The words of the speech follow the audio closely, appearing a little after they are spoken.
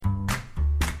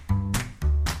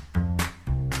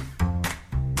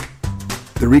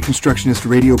the Reconstructionist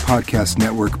Radio Podcast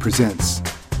Network presents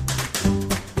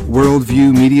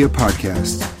Worldview Media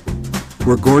Podcast,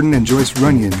 where Gordon and Joyce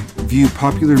Runyon view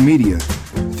popular media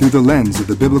through the lens of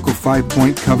the biblical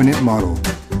five-point covenant model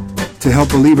to help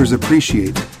believers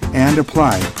appreciate and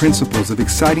apply principles of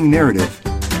exciting narrative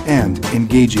and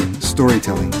engaging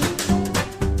storytelling.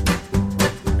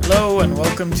 Hello and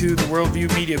welcome to the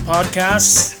Worldview Media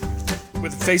Podcast.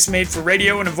 With a face made for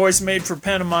radio and a voice made for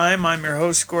pantomime, I'm your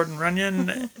host, Gordon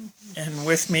Runyon, and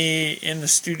with me in the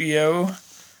studio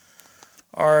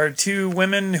are two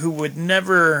women who would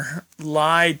never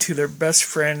lie to their best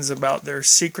friends about their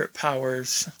secret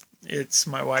powers. It's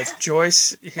my wife,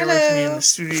 Joyce, here with me in the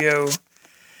studio,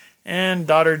 and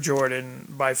daughter,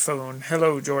 Jordan, by phone.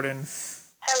 Hello, Jordan.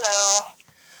 Hello.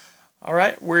 All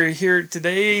right, we're here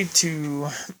today to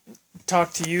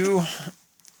talk to you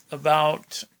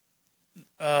about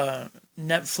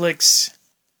Netflix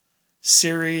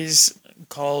series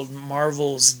called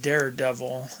Marvel's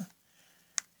Daredevil,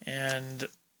 and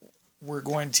we're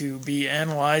going to be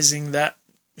analyzing that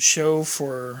show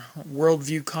for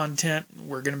Worldview content.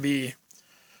 We're going to be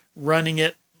running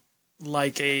it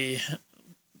like a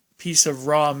piece of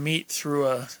raw meat through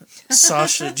a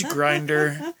sausage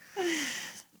grinder.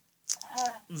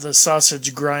 The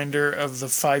sausage grinder of the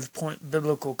five-point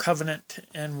biblical covenant,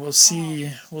 and we'll see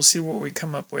what we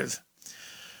come up with.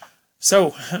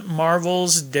 So,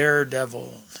 Marvel's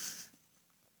Daredevil.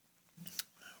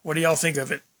 What do y'all think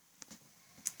of it?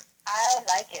 I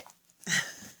like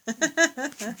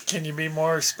it. Can you be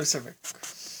more specific?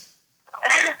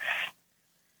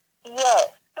 Yes.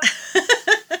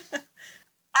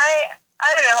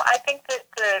 I don't know. I think that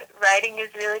the writing is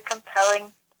really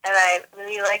compelling. And I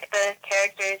really like the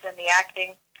characters and the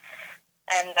acting.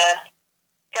 And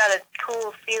got a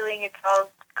cool feeling. It's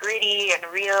all gritty and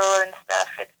real and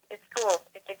stuff. It's cool.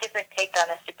 It's a different take on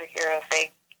a superhero thing.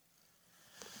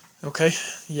 Okay.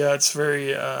 Yeah, it's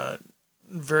very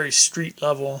very street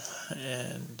level,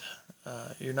 and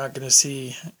you're not going to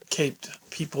see caped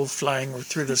people flying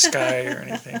through the sky or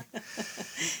anything.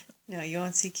 No, you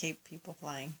won't see caped people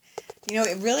flying. You know,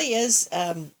 it really is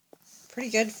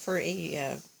pretty good for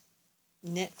a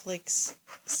Netflix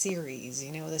series.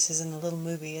 You know, this isn't a little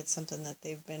movie. It's something that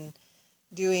they've been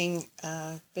doing.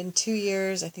 Been 2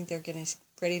 years. I think they're getting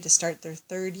ready to start their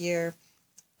third year.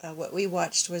 What we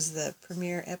watched was the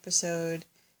premiere episode,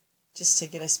 just to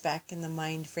get us back in the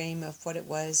mind frame of what it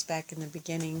was back in the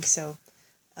beginning. So,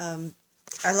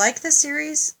 I like the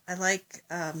series. I like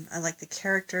the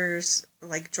characters.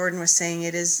 Like Jordan was saying,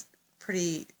 it is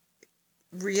pretty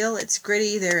real. It's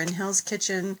gritty. They're in Hell's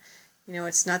Kitchen. You know,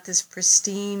 it's not this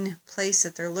pristine place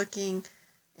that they're looking.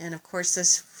 And of course,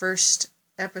 this first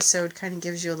episode kind of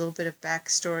gives you a little bit of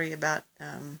backstory about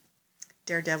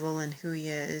Daredevil and who he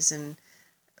is and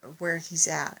where he's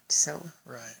at. So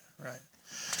Right.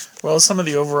 Well, some of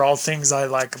the overall things I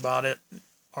like about it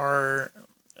are,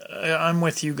 I'm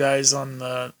with you guys on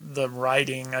the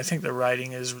writing. I think the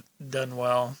writing is done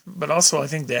well, but also I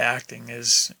think the acting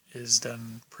is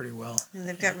done pretty well. and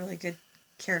they've got really good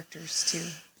characters too.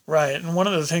 Right, and one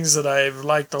of the things that I've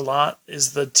liked a lot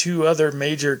is the two other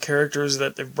major characters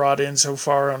that they've brought in so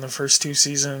far on the first two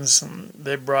seasons.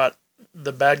 They brought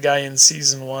the bad guy in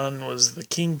season 1 was the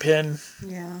Kingpin.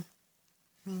 Yeah.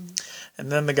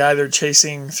 And then the guy they're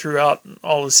chasing throughout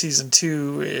all of season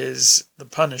 2 is the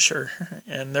Punisher.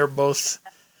 And they're both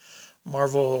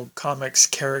Marvel Comics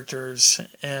characters.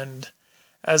 And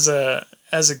as a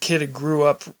kid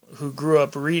who grew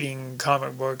up reading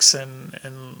comic books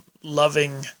and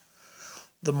loving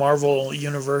the Marvel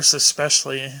universe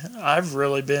especially, I've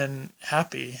really been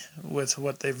happy with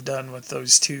what they've done with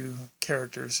those two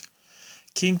characters.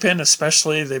 Kingpin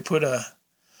especially, they put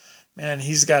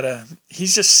he's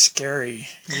just scary,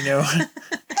 you know,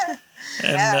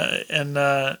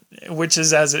 and which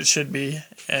is as it should be.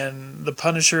 And the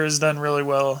Punisher has done really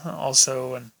well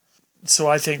also, and so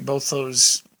I think both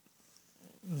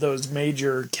those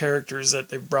major characters that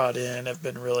they've brought in have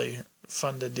been really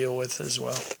fun to deal with as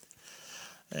well.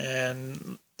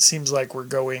 And seems like we're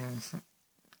going,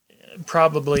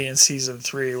 probably in season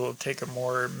 3 we'll take a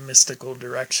more mystical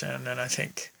direction, and I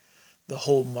think the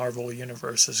whole Marvel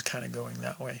universe is kind of going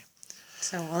that way.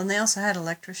 So, well, and they also had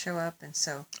Elektra show up, and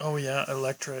so... Oh, yeah,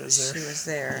 Elektra is there. She was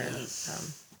there. Yeah.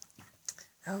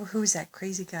 And, who's that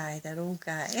crazy guy, that old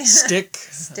guy? Stick.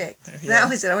 Stick. Yeah. That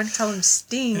was it. I want to call him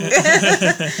Sting.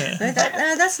 I thought,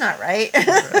 no, that's not right. No,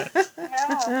 that's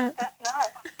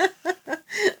not.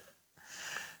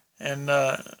 And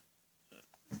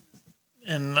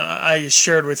and I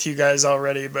shared with you guys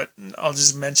already, but I'll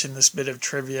just mention this bit of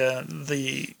trivia.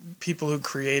 The people who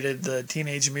created the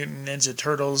Teenage Mutant Ninja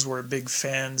Turtles were big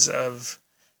fans of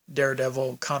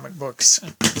Daredevil comic books.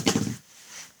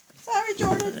 Sorry,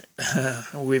 Jordan.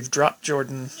 We've dropped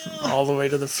Jordan all the way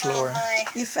to the floor.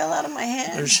 You fell out of my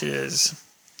hand. There she is.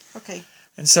 Okay.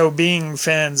 And so, being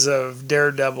fans of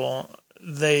Daredevil,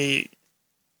 they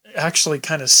actually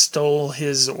kind of stole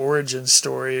his origin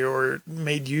story or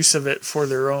made use of it for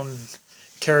their own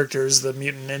characters, the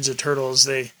Mutant Ninja Turtles.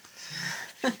 They,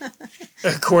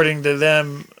 according to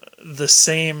them, the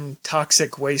same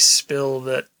toxic waste spill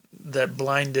that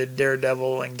blinded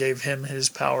Daredevil and gave him his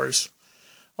powers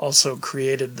also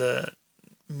created the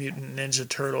Mutant Ninja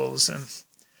Turtles, and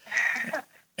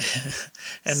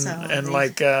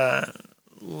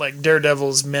like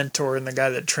Daredevil's mentor and the guy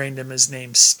that trained him is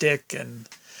named Stick, and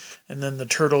then the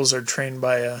Turtles are trained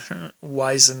by a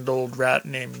wizened old rat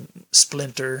named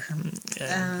Splinter.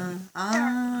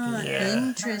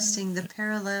 Interesting. The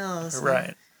parallels.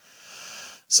 Right.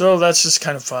 So that's just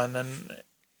kind of fun. And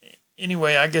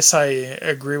anyway, I guess I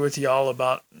agree with you all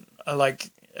about, I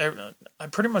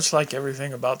pretty much like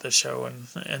everything about the show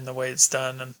and the way it's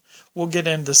done. And we'll get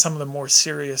into some of the more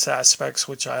serious aspects,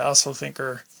 which I also think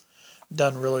are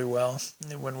done really well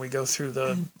when we go through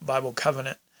the Bible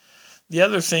Covenant. The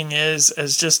other thing is,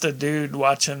 as just a dude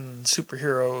watching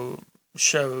superhero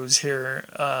shows here,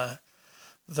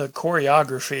 the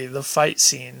choreography, the fight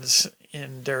scenes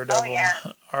in Daredevil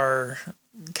are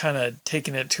kind of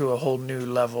taking it to a whole new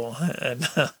level. And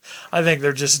I think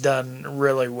they're just done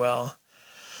really well.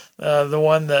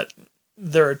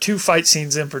 There are two fight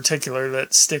scenes in particular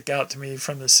that stick out to me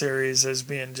from the series as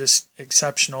being just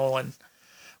exceptional. And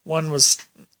one was,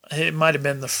 it might have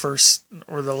been the first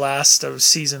or the last of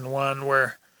season 1,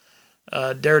 where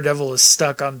Daredevil is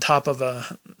stuck on top of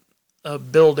a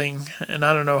building, and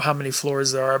I don't know how many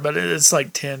floors there are, but it's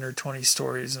like 10 or 20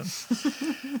 stories,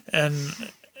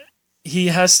 and he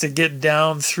has to get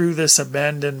down through this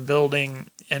abandoned building,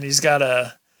 and he's got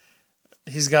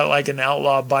like an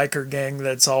outlaw biker gang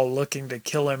that's all looking to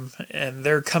kill him, and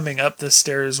they're coming up the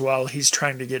stairs while he's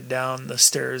trying to get down the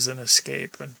stairs and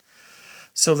escape. And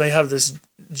so they have this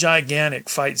gigantic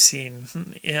fight scene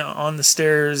on the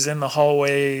stairs, in the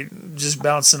hallway, just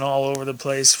bouncing all over the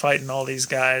place, fighting all these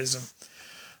guys. And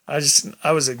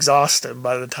I was exhausted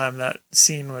by the time that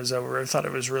scene was over. I thought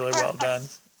it was really well done.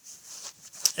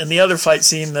 And the other fight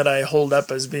scene that I hold up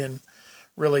as being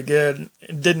really good,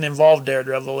 it didn't involve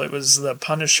Daredevil. It was the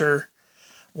Punisher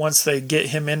once they get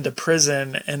him into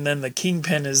prison, and then the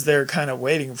Kingpin is there kind of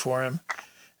waiting for him.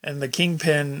 And the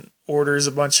Kingpin orders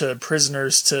a bunch of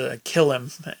prisoners to kill him,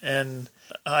 and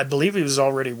I believe he was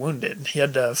already wounded. He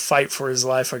had to fight for his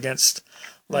life against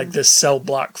like this cell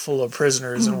block full of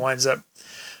prisoners, and winds up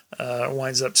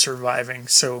surviving.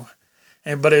 So,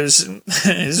 but it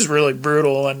was really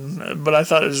brutal, but I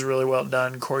thought it was really well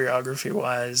done choreography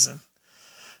wise, and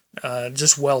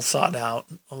just well thought out.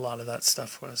 A lot of that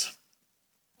stuff was.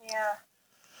 Yeah,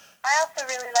 I also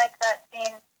really like that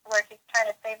scene where he's trying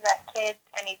to save that kid,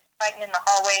 and he's fighting in the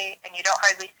hallway, and you don't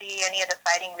hardly see any of the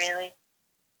fighting, really.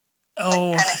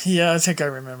 Oh, yeah, I think I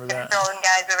remember that. Throwing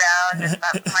guys around, and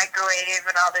that microwave,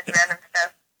 and all this random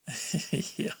stuff.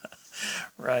 Yeah,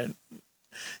 right.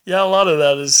 Yeah, a lot of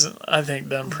that is, I think,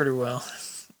 done pretty well.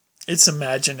 It's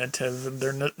imaginative.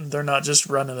 They're not just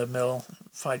run-of-the-mill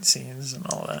fight scenes and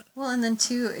all that. Well, and then,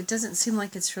 too, it doesn't seem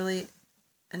like it's really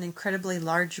an incredibly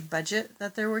large budget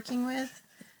that they're working with.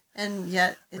 And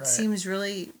yet it seems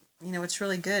really, it's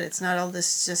really good. It's not all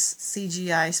this just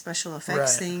CGI special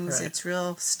effects things. Right. It's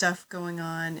real stuff going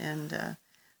on. And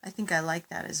I think I like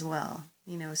that as well.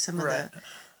 Some of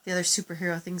the other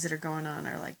superhero things that are going on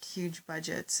are like huge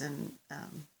budgets. And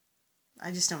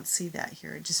I just don't see that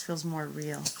here. It just feels more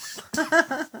real.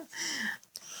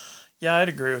 Yeah, I'd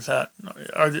agree with that.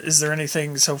 Is there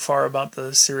anything so far about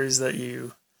the series that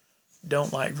you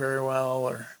don't like very well,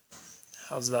 or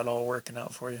how's that all working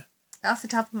out for you? Off the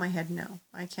top of my head, no.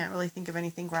 I can't really think of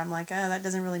anything where I'm like, that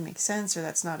doesn't really make sense, or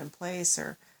that's not in place,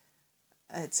 or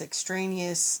it's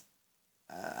extraneous.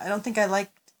 I don't think I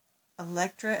liked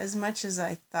Elektra as much as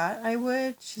I thought I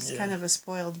would. She's kind of a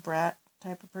spoiled brat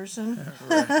type of person.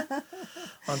 Right.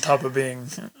 On top of being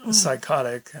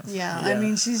psychotic. Yeah, I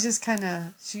mean, she's just kind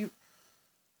of...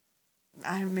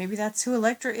 maybe that's who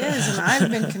Elektra is, and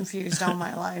I've been confused all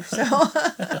my life, so...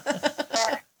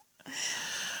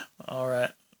 All right.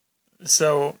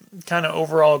 So, kind of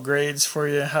overall grades for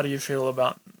you. How do you feel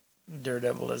about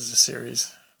Daredevil as a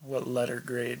series? What letter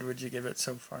grade would you give it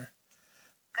so far?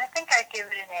 I think I'd give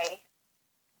it an A.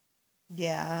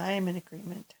 Yeah, I am in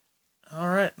agreement. All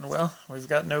right. Well, we've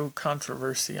got no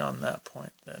controversy on that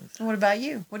point then. And what about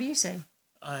you? What do you say?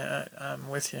 I'm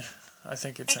with you. I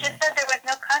think it's You an just said there was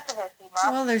no controversy,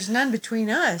 Mom. Well, there's none between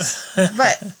us.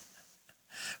 But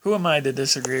Who am I to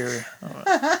disagree?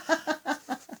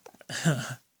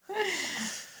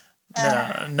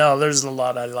 No, there's a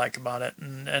lot I like about it,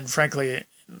 and frankly,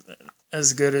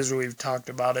 as good as we've talked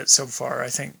about it so far, I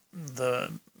think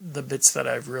the bits that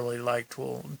I've really liked,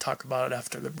 we'll talk about it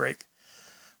after the break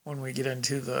when we get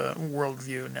into the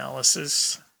worldview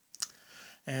analysis.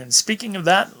 And speaking of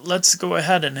that, let's go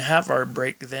ahead and have our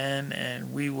break then,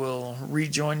 and we will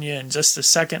rejoin you in just a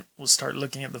second. We'll start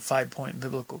looking at the 5-point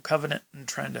biblical covenant and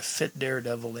trying to fit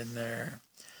Daredevil in there.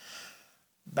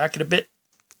 Back in a bit.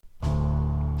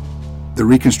 The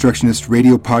Reconstructionist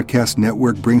Radio Podcast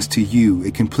Network brings to you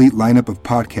a complete lineup of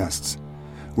podcasts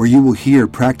where you will hear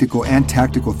practical and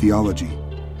tactical theology.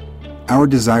 Our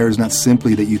desire is not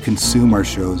simply that you consume our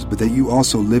shows, but that you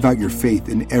also live out your faith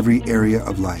in every area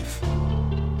of life.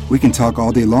 We can talk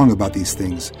all day long about these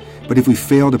things, but if we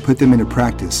fail to put them into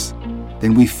practice,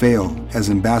 then we fail as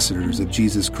ambassadors of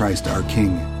Jesus Christ our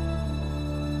King.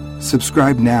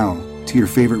 Subscribe now to your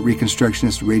favorite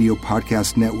Reconstructionist Radio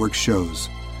Podcast Network shows,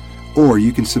 or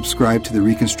you can subscribe to the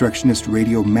Reconstructionist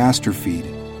Radio Master Feed,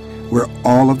 where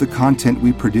all of the content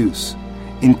we produce,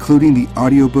 including the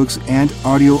audiobooks and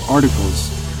audio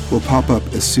articles, will pop up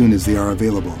as soon as they are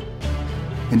available.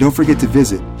 And don't forget to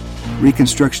visit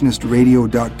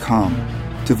ReconstructionistRadio.com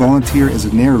to volunteer as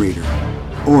a narrator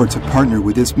or to partner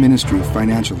with this ministry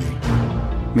financially.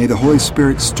 May the Holy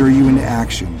Spirit stir you into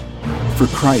action for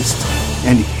Christ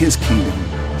and His kingdom.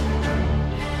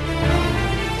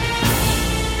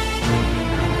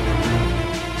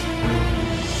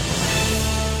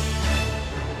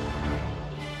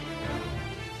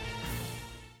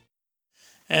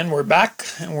 And we're back,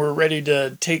 and we're ready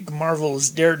to take Marvel's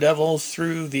Daredevil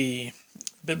through the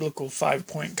biblical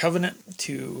 5-point covenant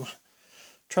to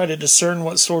try to discern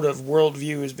what sort of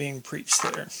worldview is being preached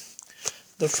there.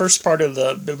 The first part of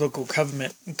the biblical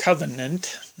covenant,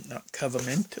 not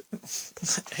covenant.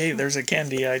 Hey, there's a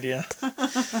candy idea.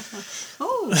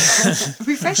 oh,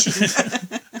 refreshing.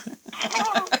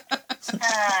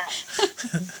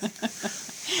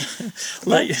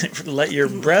 Let your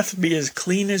breath be as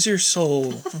clean as your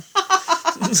soul.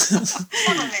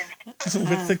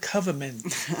 With the covenant.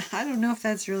 I don't know if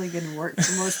that's really going to work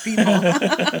for most people.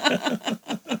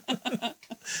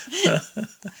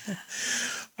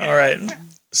 All right.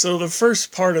 So the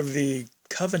first part of the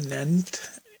covenant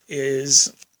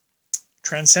is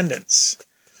transcendence.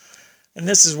 And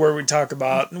this is where we talk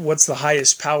about what's the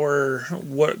highest power,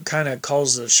 what kind of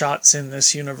calls the shots in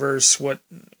this universe,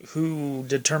 who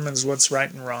determines what's right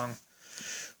and wrong,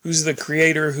 who's the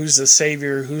creator, who's the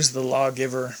savior, who's the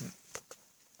lawgiver,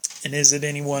 and is it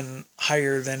anyone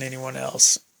higher than anyone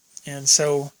else? And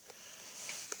so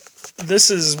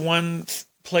this is one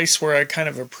place where I kind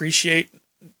of appreciate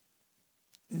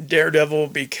Daredevil,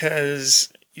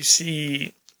 because you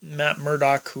see Matt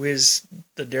Murdock, who is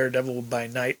the Daredevil by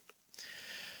night,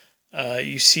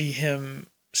 you see him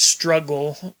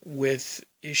struggle with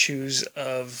issues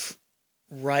of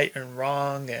right and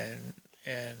wrong, and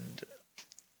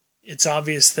it's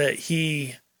obvious that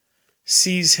he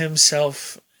sees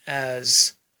himself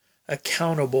as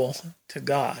accountable to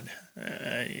God.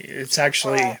 It's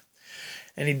actually,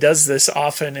 and he does this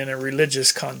often in a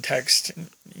religious context.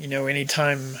 You know,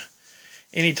 anytime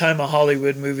a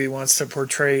Hollywood movie wants to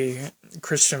portray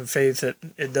Christian faith,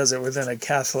 it does it within a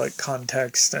Catholic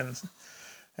context, and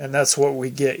that's what we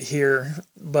get here.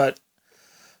 But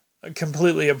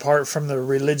completely apart from the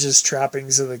religious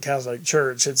trappings of the Catholic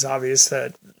Church, it's obvious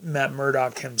that Matt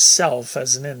Murdock himself,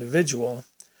 as an individual,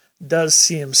 does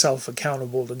see himself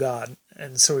accountable to God.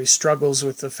 And so he struggles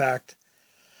with the fact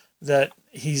that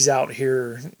he's out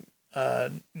here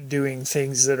doing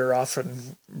things that are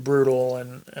often brutal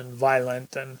and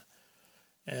violent, and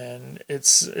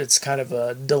it's kind of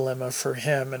a dilemma for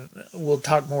him. And we'll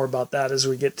talk more about that as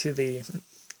we get to the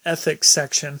ethics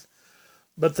section.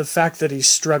 But the fact that he's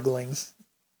struggling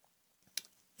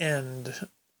and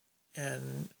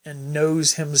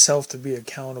knows himself to be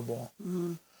accountable.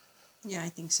 Mm-hmm. Yeah, I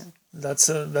think so. That's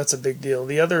a big deal.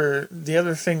 The other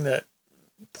thing that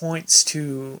points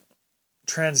to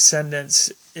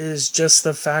transcendence is just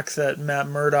the fact that Matt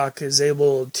Murdock is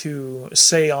able to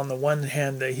say on the one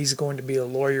hand that he's going to be a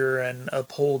lawyer and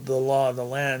uphold the law of the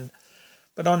land,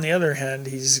 but on the other hand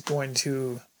he's going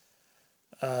to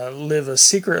live a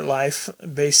secret life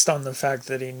based on the fact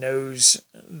that he knows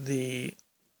the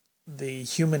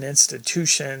human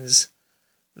institutions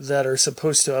that are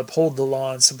supposed to uphold the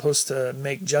law and supposed to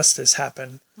make justice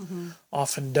happen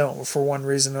often don't, for one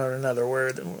reason or another.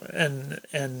 And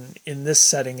in this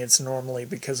setting, it's normally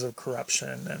because of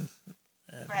corruption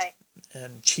Right.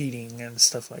 and cheating and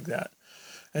stuff like that.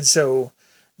 And so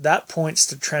that points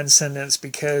to transcendence,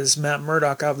 because Matt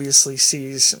Murdock obviously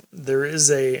sees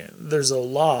there's a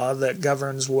law that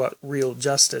governs what real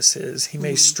justice is. He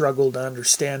may struggle to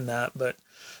understand that, but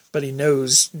he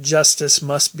knows justice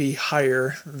must be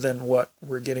higher than what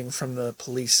we're getting from the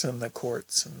police and the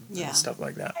courts and stuff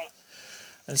like that. Right.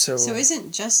 And so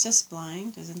isn't justice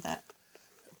blind? Isn't that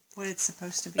what it's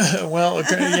supposed to be? well,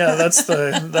 okay, yeah, that's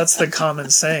the common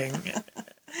saying.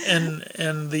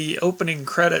 And the opening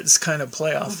credits kind of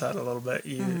play off that a little bit.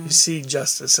 You see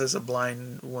justice as a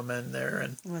blind woman there,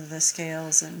 and With the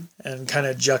scales and kind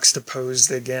of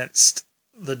juxtaposed against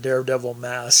the daredevil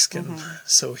mask, and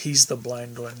so he's the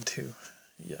blind one too.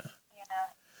 Yeah.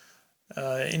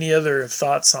 Any other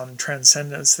thoughts on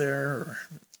transcendence there? Or?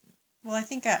 Well, I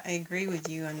think I agree with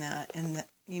you on that, and that,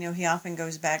 he often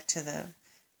goes back to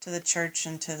the church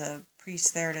and to the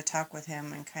priest there to talk with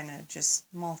him and kind of just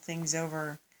mull things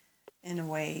over in a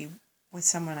way with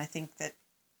someone. I think that,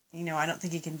 I don't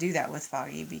think he can do that with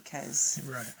Foggy, because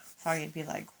Right. Foggy'd be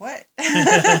like, what?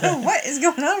 What is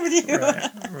going on with you?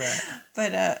 Right.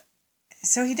 But,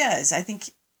 so he does. I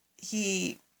think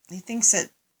he thinks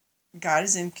that God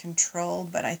is in control,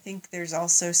 but I think there's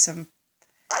also some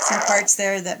parts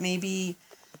there that maybe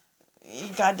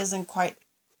God doesn't quite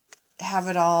have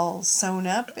it all sewn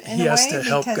up in He a way. has to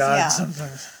help God yeah.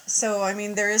 sometimes. So, I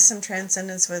mean, there is some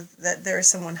transcendence with that. There is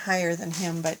someone higher than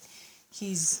him, but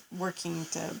he's working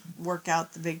to work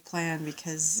out the big plan,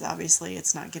 because obviously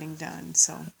it's not getting done.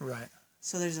 So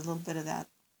there's a little bit of that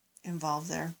involved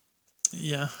there.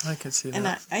 Yeah, I could see that. And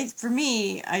I for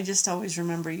me, I just always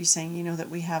remember you saying, that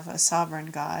we have a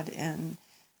sovereign God, and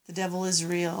the devil is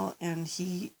real, and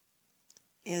he's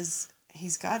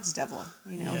God's devil.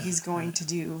 He's going to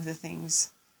do the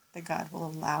things that God will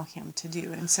allow him to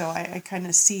do. And so I kind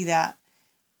of see that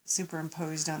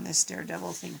superimposed on this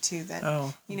daredevil thing too,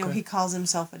 that, he calls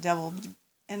himself a devil,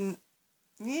 and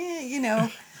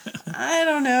I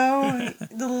don't know,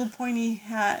 the little pointy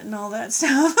hat and all that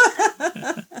stuff.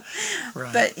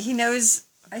 Right. But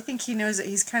I think he knows that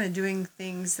he's kind of doing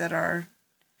things that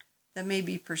may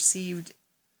be perceived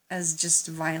as just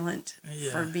violent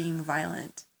for being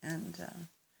violent, and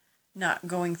not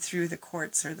going through the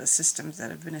courts or the systems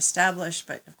that have been established.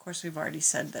 But of course, we've already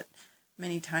said that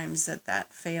many times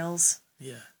that fails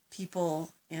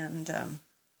people, and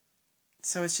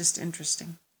so it's just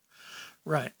interesting.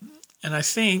 Right. And I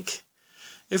think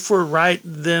if we're right,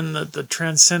 then that the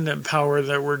transcendent power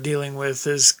that we're dealing with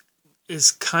is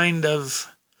kind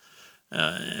of,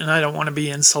 and I don't want to be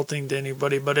insulting to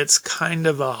anybody, but it's kind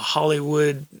of a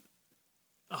Hollywood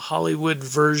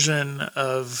version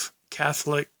of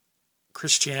Catholic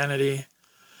Christianity.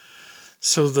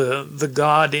 So the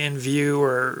God in view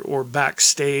or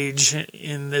backstage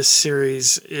in this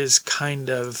series is kind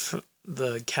of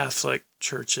the Catholic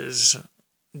Church's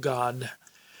God.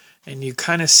 And you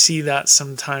kind of see that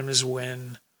sometimes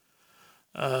when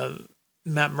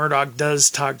Matt Murdock does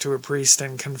talk to a priest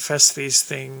and confess these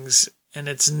things, and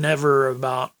it's never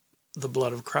about the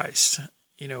blood of Christ.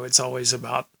 It's always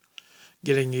about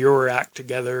getting your act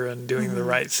together and doing the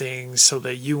right things so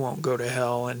that you won't go to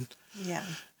hell. And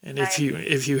if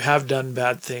you have done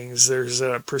bad things, there's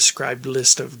a prescribed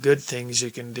list of good things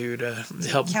you can do to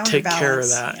help take care of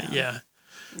that. Yeah.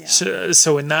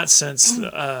 So in that sense,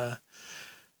 I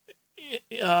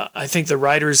think the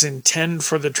writers intend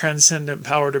for the transcendent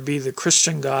power to be the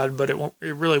Christian God, but it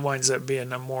really winds up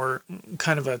being a more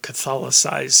kind of a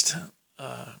Catholicized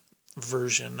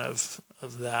version of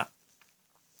that,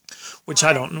 which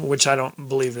I don't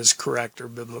believe is correct or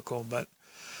biblical, but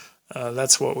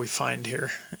that's what we find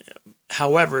here.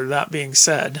 However, that being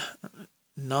said,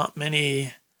 not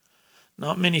many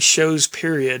shows,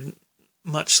 period,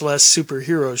 much less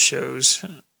superhero shows,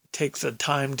 take the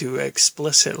time to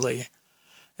explicitly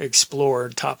explore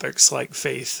topics like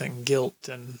faith and guilt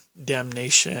and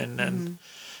damnation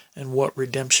and what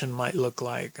redemption might look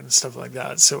like and stuff like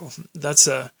that. So that's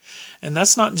not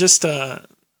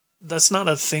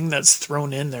a thing that's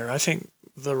thrown in there. I think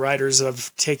the writers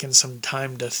have taken some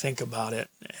time to think about it,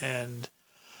 and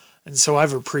so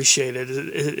I've appreciated it.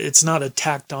 It's not a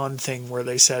tacked on thing where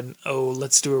they said, "Oh,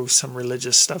 let's do some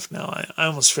religious stuff now." I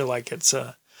almost feel like it's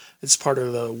part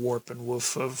of the warp and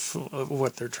woof of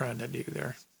what they're trying to do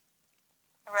there.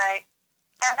 Right.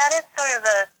 And that is sort of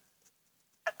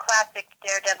a classic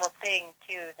Daredevil thing,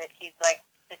 too, that he's like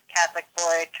this Catholic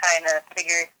boy trying to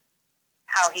figure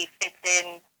how he fits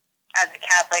in as a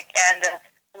Catholic and a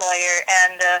lawyer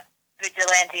and a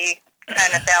vigilante,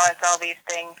 trying to balance all these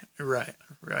things. Right,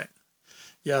 right.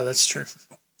 Yeah, that's true.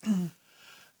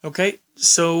 Okay,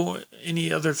 so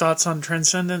any other thoughts on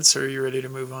Transcendence, or are you ready to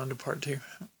move on to part 2?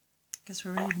 Guess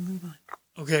we're ready to move on.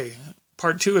 Okay,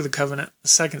 part 2 of the Covenant, the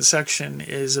second section,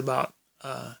 is about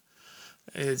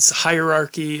its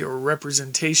hierarchy or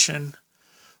representation.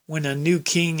 When a new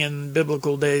king in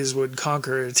biblical days would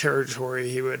conquer a territory,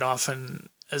 he would often,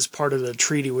 as part of the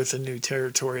treaty with the new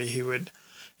territory, he would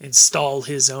install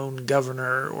his own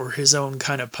governor or his own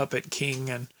kind of puppet king,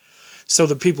 and so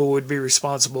the people would be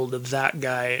responsible to that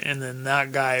guy, and then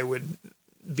that guy would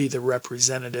be the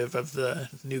representative of the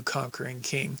new conquering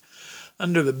king.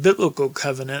 Under the biblical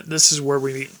covenant, this is where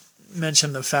we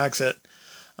mention the fact that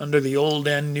under the old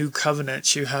and new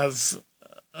covenants, you have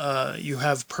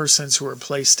persons who are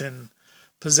placed in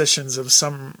positions of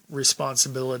some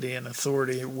responsibility and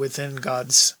authority within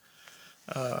God's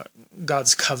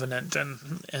covenant,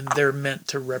 and they're meant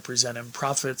to represent him.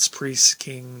 Prophets, priests,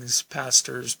 kings,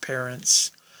 pastors,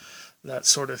 parents, that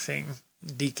sort of thing,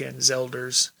 deacons,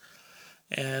 elders.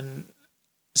 And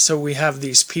so we have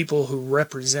these people who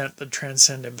represent the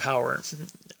transcendent power.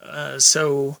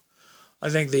 So I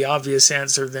think the obvious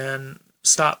answer then,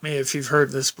 stop me if you've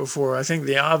heard this before, I think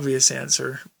the obvious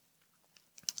answer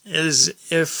is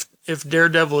if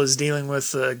Daredevil is dealing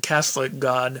with the Catholic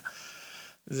God,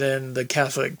 then the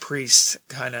Catholic priest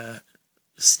kind of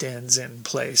stands in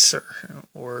place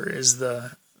or is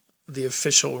the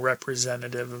official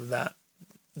representative of that.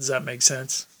 Does that make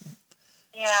sense?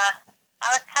 Yeah,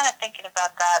 I was kind of thinking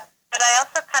about that, but I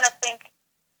also kind of think,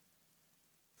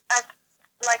 as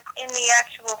like in the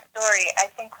actual story, I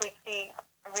think we see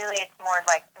really it's more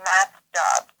like Matt's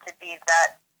job to be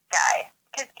that guy.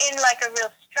 Because in like a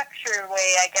real structure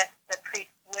way, I guess the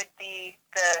priest would be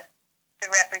the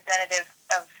representative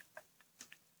of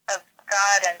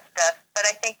God and stuff. But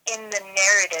I think in the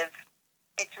narrative,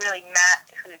 it's really Matt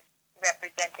who's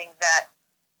representing that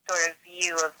sort of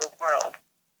view of the world.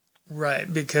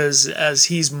 Right, because as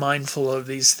he's mindful of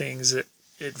these things, it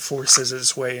forces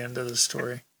its way into the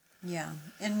story. Yeah,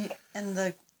 and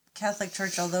the Catholic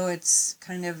Church, although it's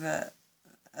kind of a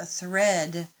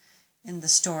thread in the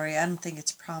story, I don't think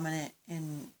it's prominent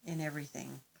in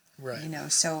everything. Right. You know,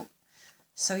 so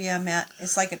yeah, Matt,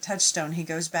 it's like a touchstone. He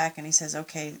goes back and he says,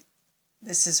 okay,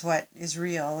 this is what is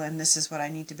real and this is what I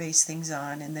need to base things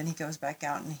on. And then he goes back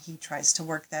out and he tries to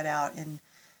work that out in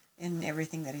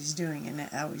everything that he's doing, and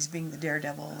how he's being the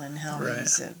daredevil, and how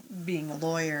he's being a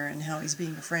lawyer, and how he's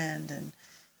being a friend, and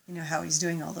you know how he's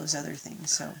doing all those other things.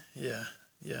 So yeah.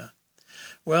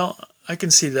 Well, I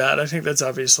can see that. I think that's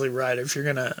obviously right. If you're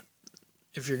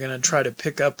gonna try to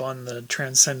pick up on the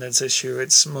transcendence issue,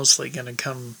 it's mostly gonna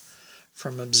come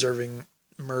from observing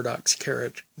Murdoch's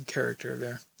character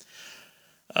there.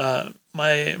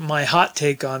 My hot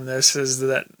take on this is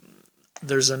that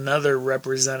there's another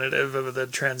representative of the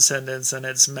transcendence, and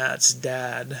it's Matt's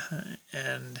dad.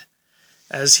 And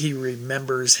as he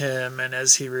remembers him, and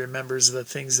as he remembers the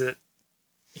things that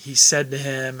he said to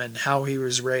him, and how he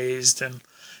was raised, and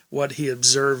what he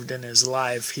observed in his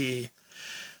life,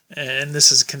 and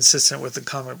this is consistent with the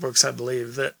comic books, I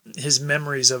believe, that his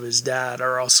memories of his dad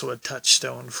are also a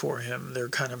touchstone for him. They're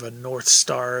kind of a North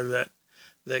Star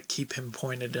that keep him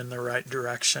pointed in the right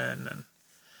direction, and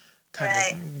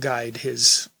kind of guide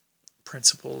his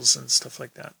principles and stuff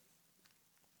like that.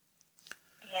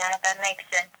 Yeah, that makes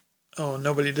sense. Oh,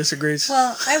 nobody disagrees?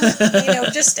 Well, I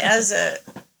would, just as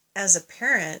a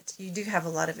parent, you do have a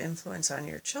lot of influence on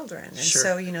your children. And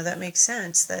so, that makes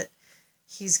sense that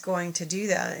he's going to do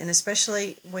that. And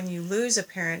especially when you lose a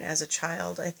parent as a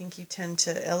child, I think you tend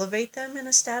to elevate them in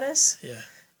a status. Yeah.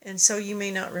 And so you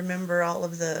may not remember all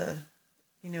of the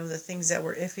the things that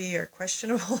were iffy or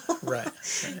questionable. Right.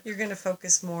 You're going to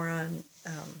focus more on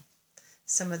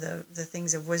some of the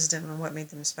things of wisdom and what made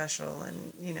them special.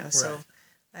 And, so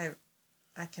I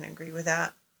can agree with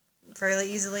that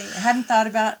fairly easily. I hadn't thought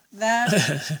about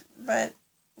that, but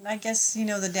I guess,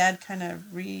 the dad kind of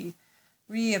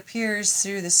reappears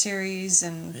through the series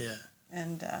and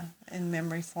in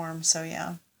memory form. So,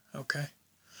 yeah. Okay.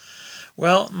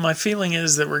 Well, my feeling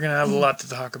is that we're going to have a lot to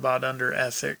talk about under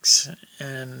ethics.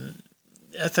 And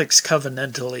ethics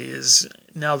covenantally is,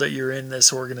 now that you're in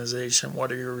this organization,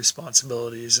 what are your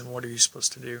responsibilities and what are you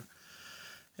supposed to do?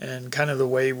 And kind of the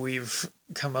way we've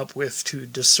come up with to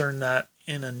discern that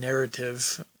in a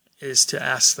narrative is to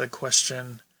ask the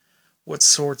question, what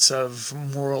sorts of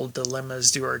moral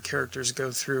dilemmas do our characters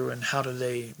go through, and how do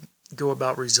they go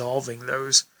about resolving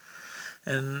those?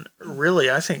 And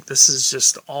really, I think this is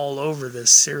just all over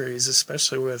this series,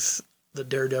 especially with the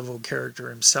Daredevil character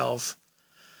himself,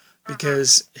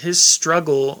 because his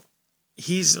struggle,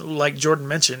 he's, like Jordan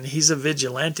mentioned, he's a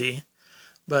vigilante,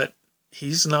 but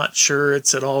he's not sure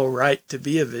it's at all right to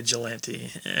be a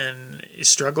vigilante, and he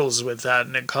struggles with that,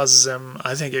 and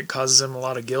I think it causes him a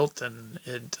lot of guilt, and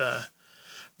it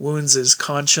wounds his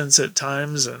conscience at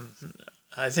times, and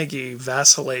I think he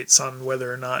vacillates on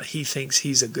whether or not he thinks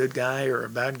he's a good guy or a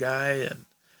bad guy.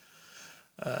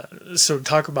 And so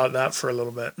talk about that for a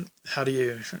little bit. How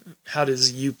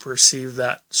does you perceive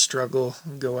that struggle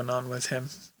going on with him?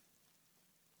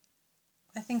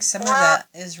 I think some of that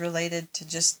is related to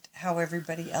just how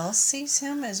everybody else sees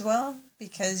him as well,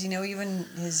 because, even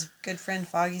his good friend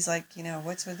Foggy's like,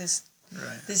 what's with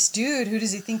this dude? Who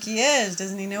does he think he is?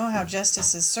 Doesn't he know how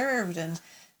justice is served?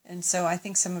 And so I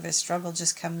think some of his struggle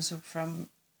just comes from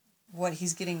what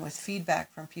he's getting with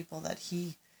feedback from people that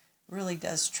he really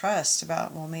does trust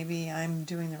about, well, maybe I'm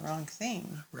doing the wrong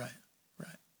thing. Right.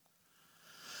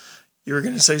 You were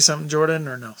going to say something, Jordan,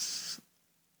 or no?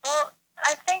 Well,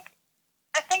 I think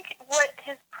what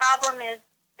his problem is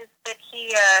that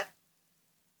he,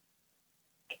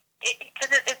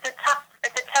 because it's a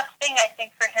tough thing, I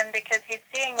think, for him, because he's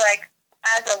seeing, like,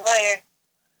 as a lawyer,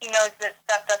 he knows that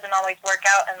stuff doesn't always work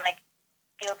out, and, like,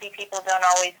 guilty people don't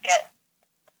always get,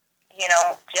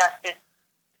 justice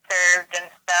served and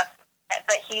stuff.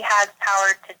 But he has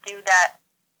power to do that,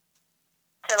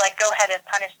 to, like, go ahead and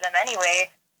punish them anyway.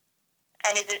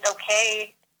 And is it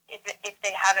okay if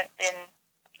they haven't been,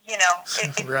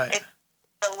 Right. if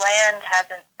the land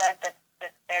hasn't said that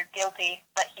they're guilty,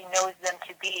 but he knows them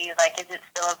to be, like, is it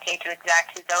still okay to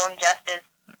exact his own justice?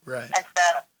 Right. And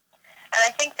stuff. And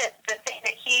I think that the thing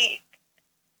that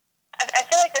I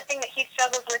feel like the thing that he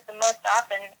struggles with the most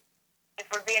often, if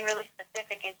we're being really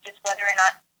specific, is just whether or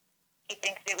not he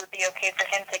thinks it would be okay for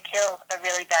him to kill a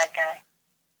really bad guy.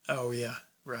 Oh, yeah,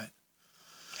 right.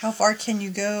 How far can you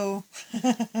go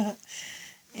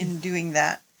in doing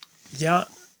that? Yeah,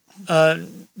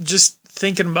 just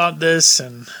thinking about this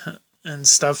and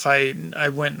stuff, I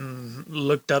went and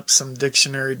looked up some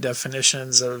dictionary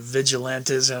definitions of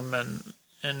vigilantism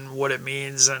and what it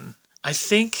means, and I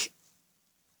think,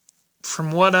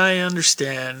 from what I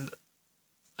understand,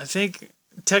 I think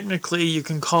technically you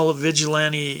can call a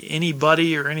vigilante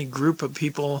anybody or any group of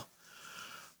people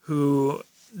who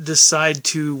decide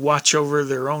to watch over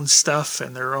their own stuff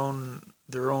and their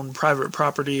own private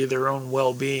property, their own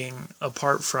well-being,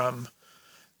 apart from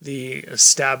the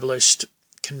established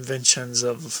conventions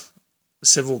of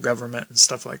civil government and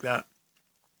stuff like that.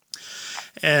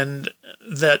 And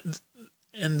that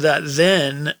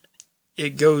then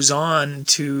it goes on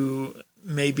to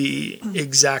maybe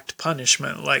exact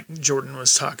punishment, like Jordan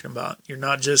was talking about. You're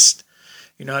not just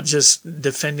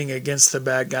defending against the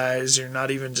bad guys. You're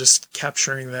not even just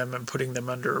capturing them and putting them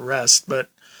under arrest, but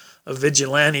a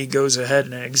vigilante goes ahead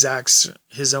and exacts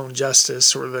his own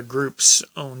justice or the group's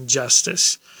own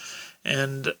justice.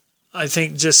 And I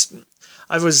think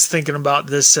I was thinking about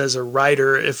this as a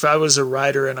writer. If I was a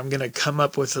writer and I'm going to come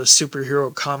up with a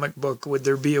superhero comic book, would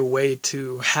there be a way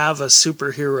to have a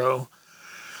superhero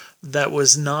that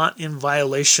was not in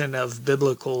violation of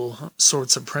biblical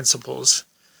sorts of principles?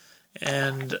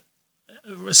 And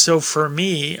so for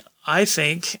me, I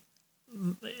think,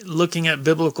 looking at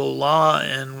biblical law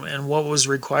and what was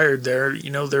required there,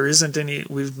 there isn't any,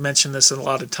 we've mentioned this a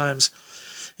lot of times,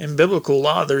 in biblical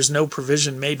law, there's no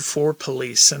provision made for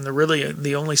police, and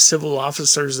the only civil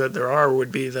officers that there are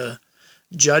would be the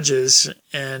judges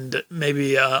and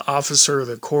maybe an officer of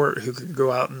the court who could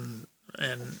go out and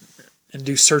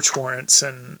do search warrants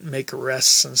and make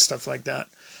arrests and stuff like that.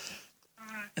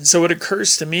 And so it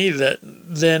occurs to me that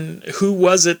then who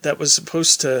was it that was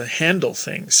supposed to handle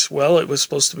things? Well, it was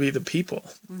supposed to be the people.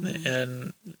 Mm-hmm.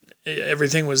 And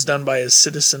everything was done by a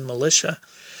citizen militia.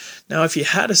 Now, if you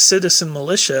had a citizen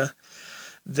militia,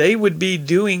 they would be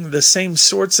doing the same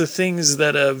sorts of things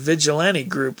that a vigilante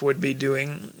group would be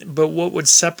doing, but what would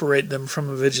separate them from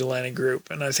a vigilante group?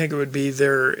 And I think it would be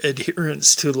their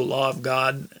adherence to the law of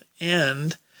God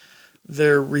and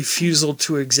their refusal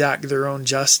to exact their own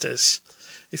justice.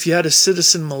 If you had a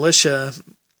citizen militia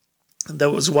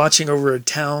that was watching over a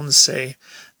town, say,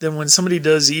 then when somebody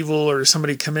does evil or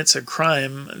somebody commits a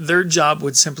crime, their job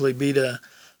would simply be to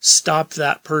stop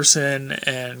that person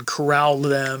and corral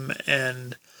them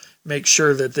and make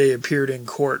sure that they appeared in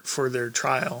court for their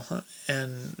trial.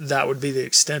 And that would be the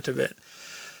extent of it.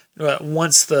 But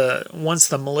once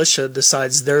the militia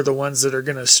decides they're the ones that are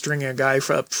going to string a guy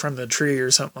up from the tree or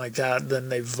something like that, then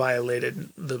they've violated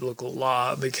biblical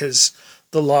law, because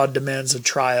the law demands a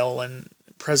trial and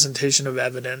presentation of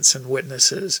evidence and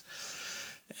witnesses.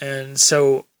 And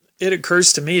so it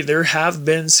occurs to me there have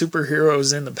been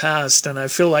superheroes in the past, and I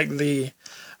feel like the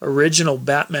original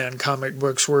Batman comic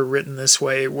books were written this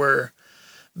way, where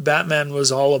Batman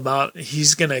was all about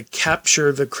he's going to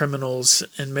capture the criminals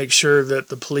and make sure that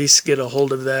the police get a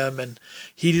hold of them, and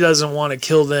he doesn't want to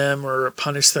kill them or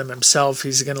punish them himself.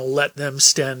 He's going to let them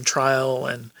stand trial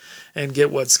and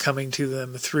get what's coming to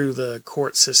them through the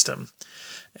court system.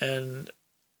 And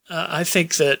I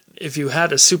think that if you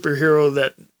had a superhero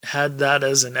that had that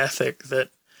as an ethic, that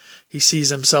he sees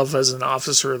himself as an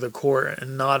officer of the court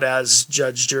and not as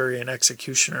judge, jury, and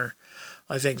executioner,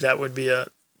 I think that would be a,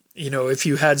 if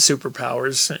you had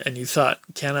superpowers and you thought,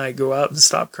 can I go out and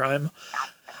stop crime?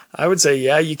 I would say,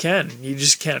 yeah, you can. You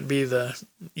just can't be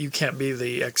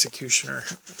the executioner.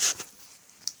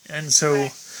 And so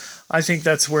I think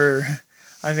that's where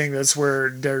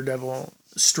Daredevil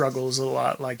struggles a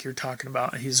lot, like you're talking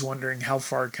about. He's wondering, how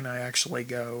far can I actually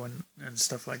go, and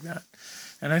stuff like that.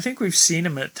 And I think we've seen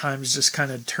him at times just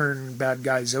kind of turn bad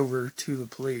guys over to the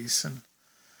police, and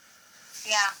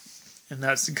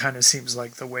that kind of seems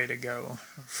like the way to go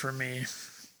for me.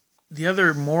 The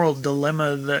other moral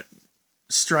dilemma that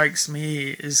strikes me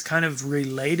is kind of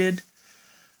related,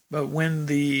 but when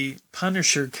the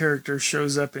Punisher character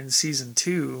shows up in season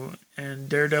 2 and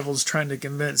Daredevil's trying to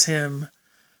convince him,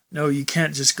 no, you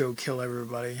can't just go kill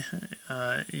everybody.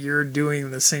 You're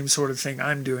doing the same sort of thing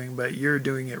I'm doing, but you're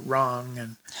doing it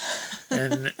wrong,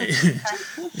 and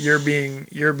you're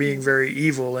being very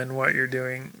evil in what you're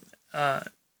doing.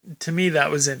 To me,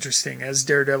 that was interesting, as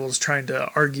Daredevil's trying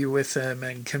to argue with him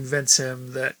and convince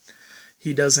him that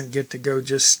he doesn't get to go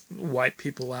just wipe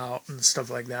people out and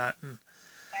stuff like that.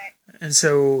 And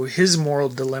so his moral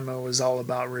dilemma was all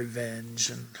about revenge,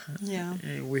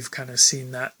 and we've kind of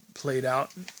seen that played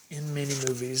out in many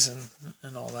movies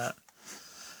and all that.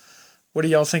 What do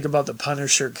y'all think about the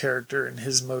Punisher character and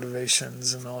his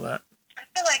motivations and all that? I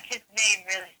feel like his name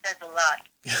really says a lot.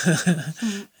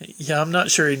 Yeah, I'm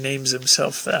not sure he names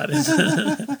himself that.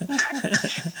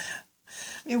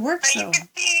 It works, but though.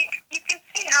 You can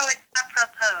see how it's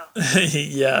apropos.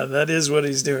 Yeah, that is what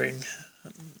he's doing.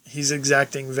 He's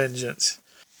exacting vengeance.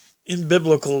 In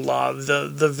biblical law,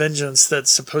 the vengeance that's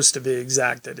supposed to be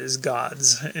exacted is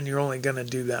God's, and you're only going to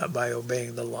do that by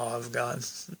obeying the law of God.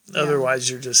 Yeah. Otherwise,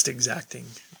 you're just exacting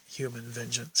human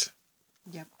vengeance.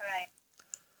 Yep.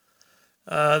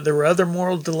 Right. There were other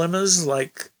moral dilemmas,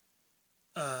 like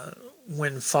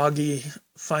when Foggy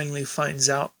finally finds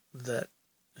out that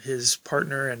his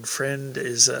partner and friend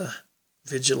is a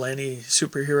vigilante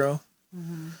superhero.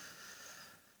 Mm-hmm.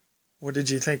 What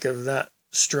did you think of that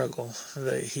struggle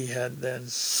that he had then?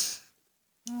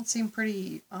 Well, it seemed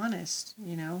pretty honest,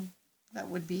 That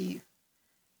would be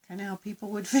kind of how people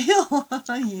would feel.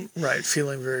 Right,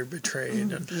 feeling very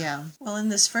betrayed. Yeah. Well, in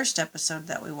this first episode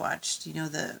that we watched,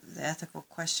 the ethical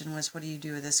question was, what do you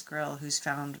do with this girl who's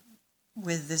found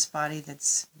with this body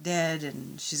that's dead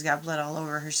and she's got blood all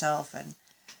over herself? And,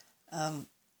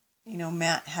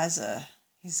 Matt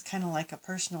he's kind of like a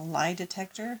personal lie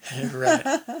detector. Right,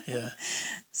 yeah.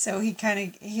 So he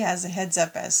has a heads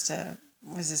up as to,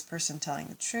 was this person telling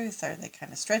the truth? Are they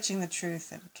kind of stretching the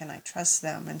truth? And can I trust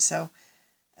them? And so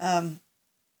I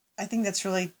think that's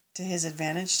really to his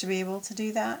advantage to be able to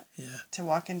do that. Yeah. To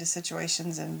walk into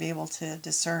situations and be able to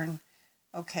discern,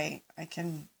 okay,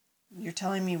 you're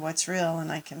telling me what's real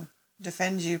and I can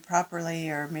defend you properly,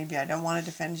 or maybe I don't want to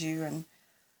defend you, and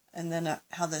then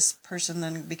how this person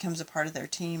then becomes a part of their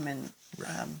team, and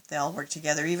they all work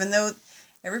together, even though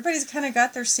everybody's kind of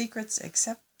got their secrets,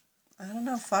 except, I don't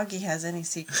know if Foggy has any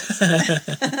secrets. Foggy's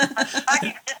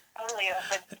just totally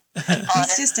open.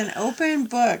 He's just an open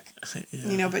book,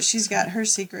 but she's got her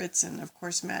secrets, and of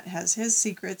course Matt has his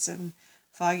secrets, and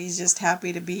Foggy's just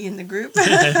happy to be in the group.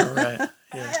 Right,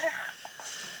 yeah.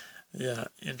 Yeah,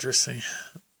 interesting.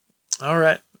 All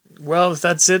right. Well, if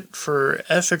that's it for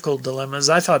ethical dilemmas,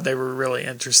 I thought they were really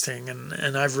interesting,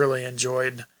 and I've really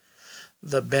enjoyed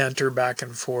the banter back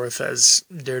and forth as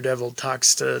Daredevil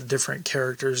talks to different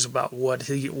characters about what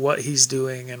he's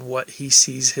doing and what he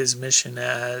sees his mission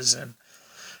as, and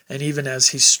even as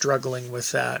he's struggling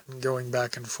with that and going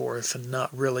back and forth and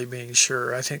not really being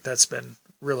sure. I think that's been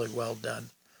really well done.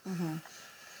 Mm-hmm.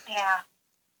 Yeah.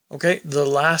 Okay,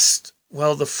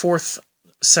 the fourth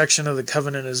section of the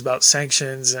covenant is about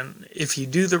sanctions, and if you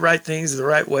do the right things the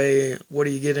right way, what do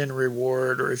you get in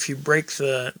reward? Or if you break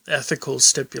the ethical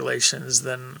stipulations,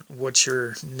 then what's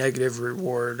your negative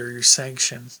reward or your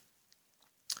sanction?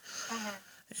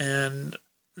 Mm-hmm. And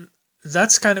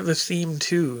that's kind of a theme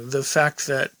too, the fact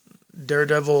that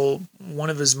Daredevil,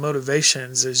 one of his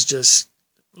motivations is just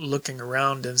looking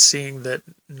around and seeing that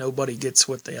nobody gets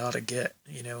what they ought to get,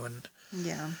 and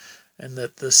yeah. and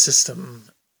that the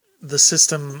system,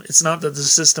 it's not that the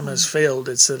system has failed,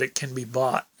 it's that it can be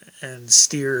bought and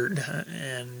steered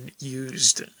and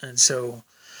used. And so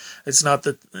it's not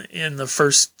that in the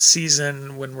first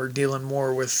season, when we're dealing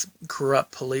more with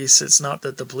corrupt police, it's not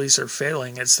that the police are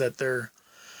failing, it's that they're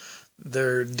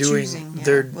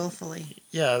doing, willfully.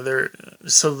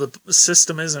 So the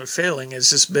system isn't failing, it's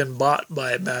just been bought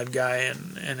by a bad guy,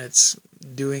 and it's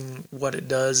doing what it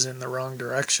does in the wrong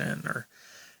direction, or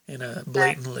in a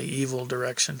blatantly evil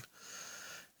direction.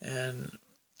 And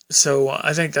so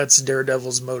I think that's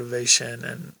Daredevil's motivation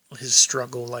and his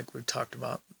struggle, like we've talked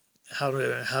about. How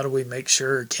do we make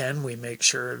sure, can we make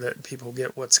sure that people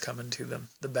get what's coming to them,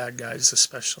 the bad guys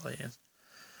especially?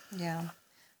 Yeah.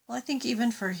 Well, I think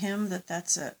even for him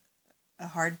that's a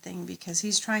hard thing, because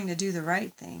he's trying to do the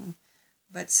right thing,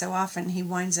 but so often he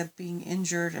winds up being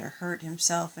injured or hurt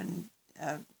himself, and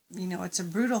it's a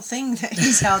brutal thing that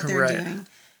he's out there right. doing.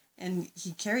 And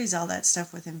he carries all that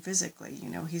stuff with him physically.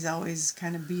 He's always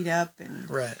kind of beat up and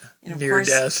right. And of near course,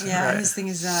 death. Yeah, right. his thing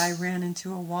is I ran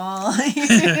into a wall.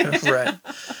 right.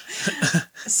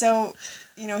 So,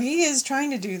 he is trying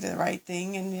to do the right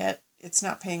thing, and yet it's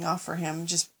not paying off for him.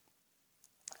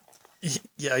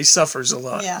 He suffers a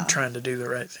lot Yeah. trying to do the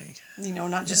right thing.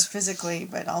 Not just physically,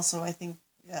 but also I think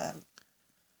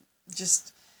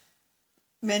just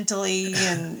mentally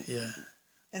and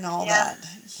and all that.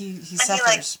 He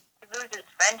suffers. He loses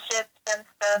friendships and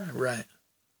stuff. Right.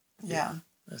 Yeah.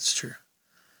 That's true.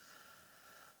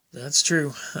 That's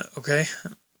true. Okay.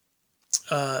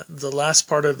 The last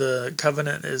part of the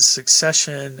covenant is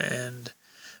succession, and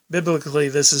biblically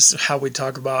this is how we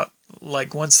talk about,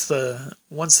 like, once the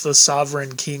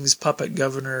sovereign king's puppet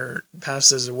governor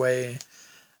passes away,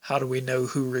 how do we know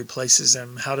who replaces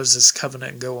him? How does this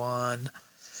covenant go on?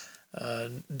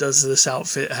 Does this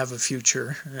outfit have a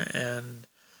future?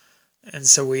 And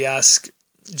so we ask,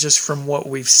 just from what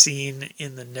we've seen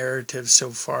in the narrative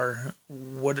so far,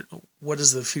 what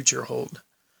does the future hold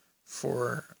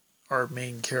for our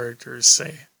main characters,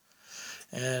 say?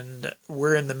 And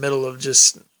we're in the middle of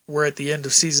we're at the end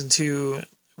of season 2,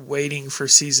 waiting for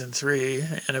season 3,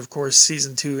 and of course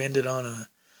season 2 ended on a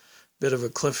bit of a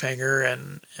cliffhanger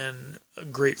and a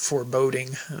great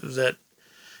foreboding that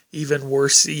even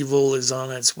worse evil is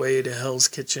on its way to Hell's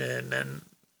Kitchen, and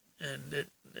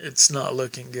it's not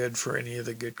looking good for any of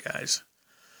the good guys.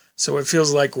 So it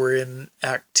feels like we're in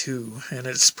Act 2, and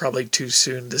it's probably too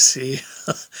soon to see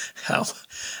how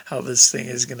this thing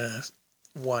is gonna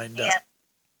wind up.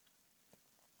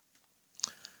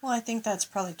 Well, I think that's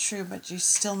probably true, but you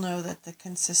still know that the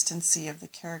consistency of the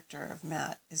character of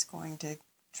Matt is going to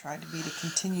try to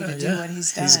continue to do what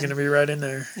he's done. He's going to be right in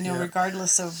there.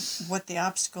 Regardless of what the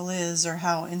obstacle is or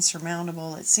how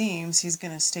insurmountable it seems, he's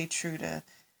going to stay true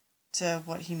to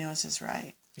what he knows is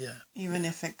right. Yeah. Even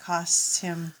if it costs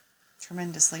him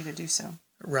tremendously to do so.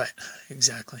 Right,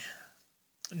 exactly.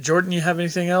 Jordan, you have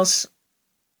anything else?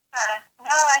 No,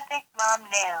 I think Mom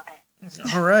nailed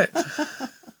it. All right.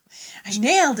 I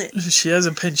nailed it. She has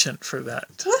a penchant for that.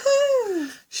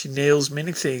 Woohoo! She nails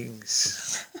many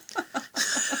things.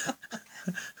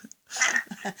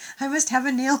 I must have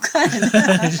a nail gun.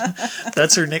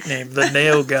 That's her nickname, the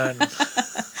nail gun. No,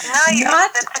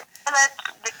 Not the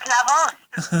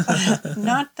clavos.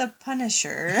 Not the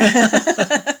Punisher.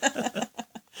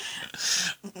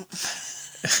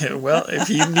 Well,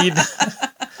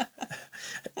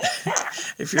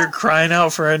 if you're crying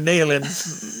out for a nailing,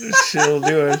 she'll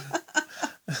do it.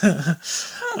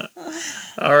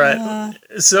 All right.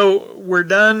 So we're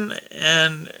done,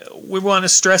 and we want to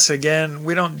stress again,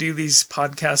 we don't do these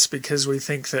podcasts because we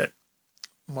think that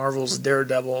Marvel's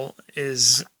Daredevil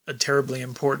is a terribly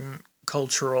important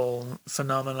cultural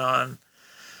phenomenon.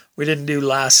 We didn't do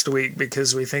last week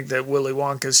because we think that Willy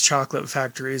Wonka's Chocolate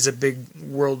Factory is a big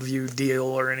worldview deal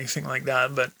or anything like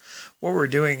that. But what we're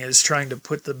doing is trying to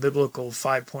put the biblical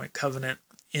 5-point covenant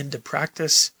into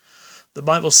practice. The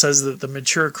Bible says that the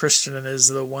mature Christian is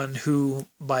the one who,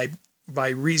 by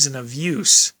reason of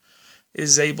use,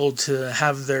 is able to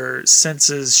have their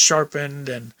senses sharpened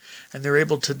and they're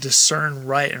able to discern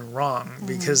right and wrong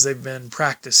because they've been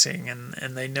practicing and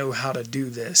they know how to do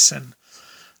this. And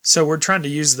so we're trying to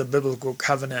use the biblical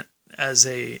covenant as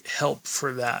a help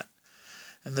for that.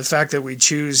 And the fact that we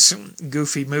choose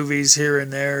goofy movies here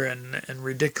and there and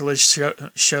ridiculous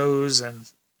shows and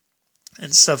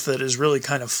stuff that is really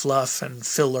kind of fluff and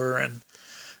filler and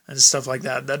stuff like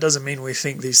that, that doesn't mean we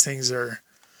think these things are,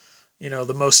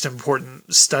 the most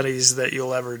important studies that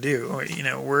you'll ever do.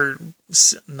 We're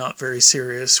not very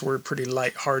serious. We're pretty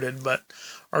lighthearted, but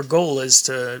our goal is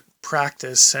to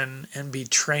practice and be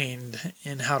trained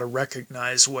in how to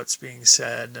recognize what's being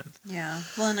said. And yeah.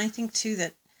 Well, and I think too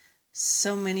that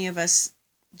so many of us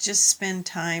just spend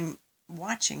time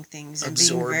watching things and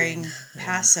absorbing, being very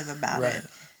passive about it.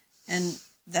 And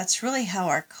that's really how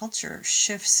our culture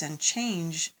shifts and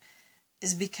change,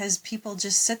 is because people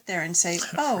just sit there and say,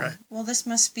 oh, well, this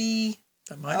must be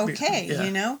okay,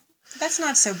 you know? That's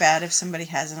not so bad if somebody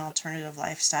has an alternative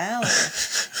lifestyle, or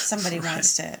somebody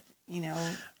wants to, you know,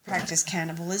 practice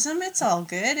cannibalism. It's all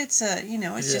good. It's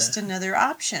it's just another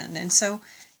option. And so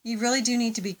you really do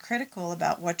need to be critical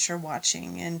about what you're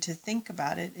watching and to think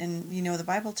about it. And, you know, the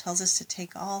Bible tells us to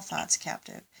take all thoughts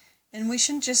captive. And we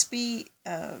shouldn't just be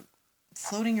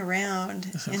floating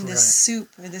around in this soup,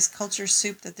 or this culture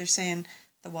soup that they're saying,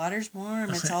 the water's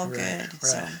warm, it's all good.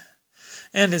 So.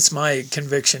 And it's my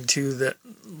conviction, too, that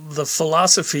the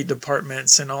philosophy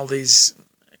departments in all these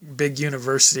big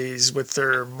universities with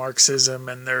their Marxism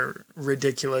and their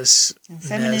ridiculous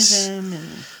feminism,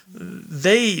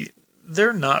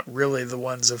 they're not really the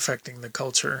ones affecting the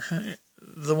culture.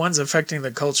 The ones affecting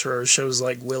the culture are shows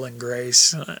like Will and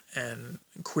Grace and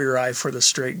Queer Eye for the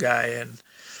Straight Guy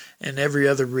and every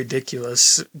other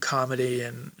ridiculous comedy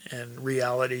and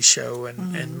reality show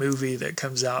and movie that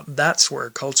comes out. That's where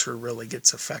culture really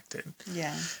gets affected.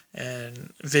 Yeah.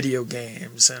 And video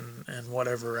games and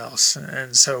whatever else.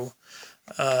 And so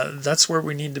that's where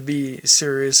we need to be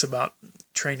serious about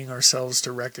training ourselves to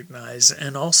recognize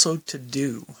and also to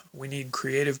do. We need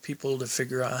creative people to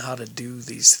figure out how to do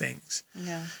these things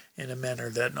in a manner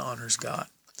that honors God.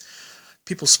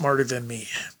 People smarter than me.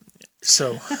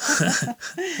 So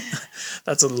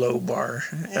that's a low bar.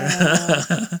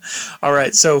 All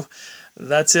right. So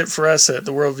that's it for us at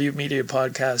the Worldview Media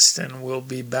Podcast, and we'll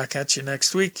be back at you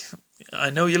next week. I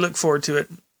know you look forward to it.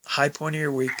 High point of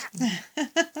your week.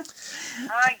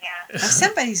 Oh, yeah.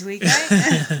 Somebody's week,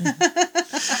 right?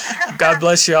 God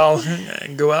bless y'all.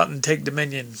 And go out and take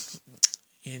dominion.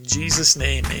 In Jesus'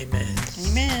 name, amen.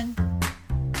 Amen.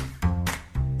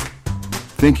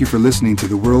 Thank you for listening to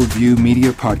the Worldview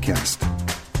Media Podcast.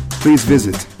 Please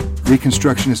visit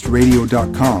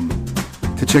ReconstructionistRadio.com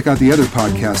to check out the other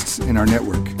podcasts in our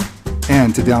network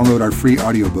and to download our free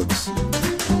audiobooks.